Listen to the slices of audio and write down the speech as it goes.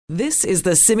This is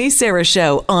the Simi Sara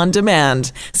Show on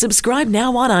demand. Subscribe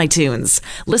now on iTunes.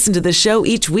 Listen to the show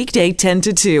each weekday 10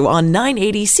 to 2 on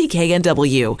 980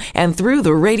 CKNW and through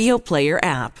the Radio Player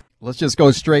app. Let's just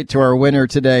go straight to our winner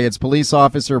today. It's police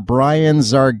officer Brian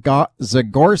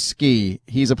Zagorski.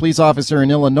 He's a police officer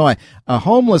in Illinois. A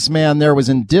homeless man there was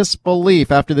in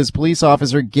disbelief after this police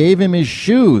officer gave him his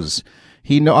shoes.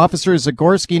 Officer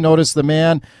Zagorski noticed the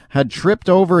man had tripped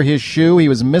over his shoe. He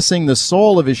was missing the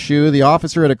sole of his shoe. The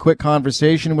officer had a quick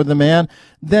conversation with the man,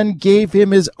 then gave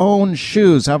him his own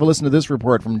shoes. Have a listen to this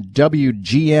report from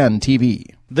WGN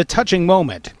TV. The touching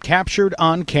moment captured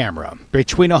on camera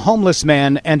between a homeless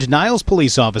man and Niles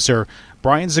police officer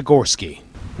Brian Zagorski.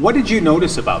 What did you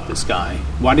notice about this guy?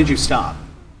 Why did you stop?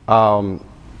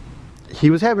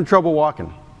 He was having trouble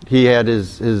walking. He had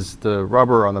the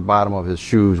rubber on the bottom of his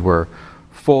shoes were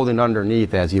folding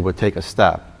underneath as he would take a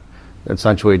step,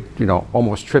 essentially,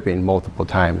 almost tripping multiple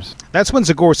times. That's when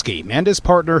Zagorski and his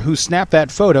partner who snapped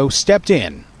that photo stepped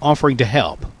in, offering to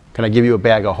help. Can I give you a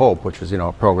bag of hope, which is,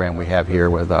 a program we have here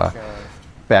with a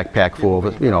backpack full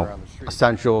of,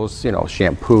 essentials,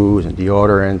 shampoos and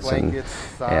deodorants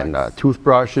and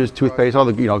toothbrushes, toothpaste, all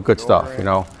the, good stuff,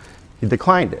 He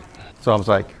declined it. So I was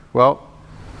like, well,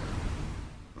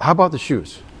 how about the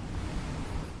shoes?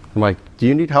 I'm like, do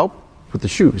you need help with the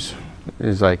shoes? And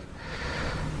he's like,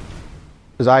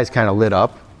 his eyes kind of lit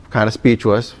up, kind of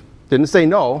speechless. Didn't say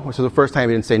no, which was the first time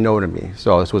he didn't say no to me.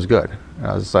 So this was good. And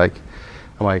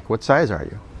I'm like, what size are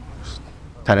you?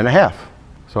 10.5.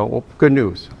 So, well, good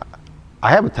news. I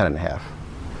have a 10.5.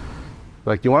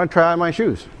 Like, do you want to try on my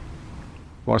shoes? You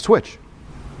want to switch?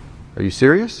 Are you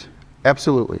serious?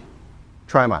 Absolutely.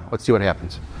 Try them on. Let's see what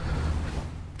happens.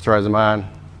 Tries them on,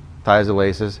 ties the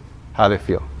laces. How do they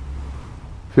feel?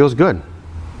 Feels good.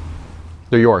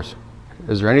 They're yours.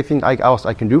 Is there anything else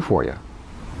I can do for you?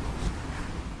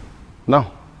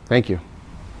 No, thank you.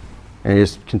 And he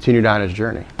just continued on his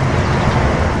journey.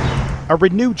 A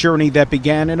renewed journey that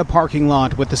began in a parking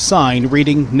lot with a sign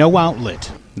reading "No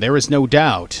Outlet." There is no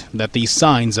doubt that these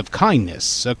signs of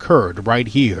kindness occurred right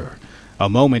here, a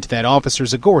moment that Officer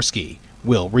Zagorski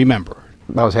will remember.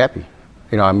 I was happy.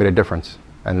 I made a difference.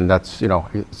 And that's,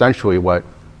 essentially what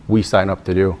we sign up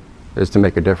to do, is to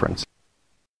make a difference.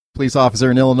 Police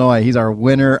officer in Illinois. He's our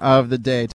winner of the day.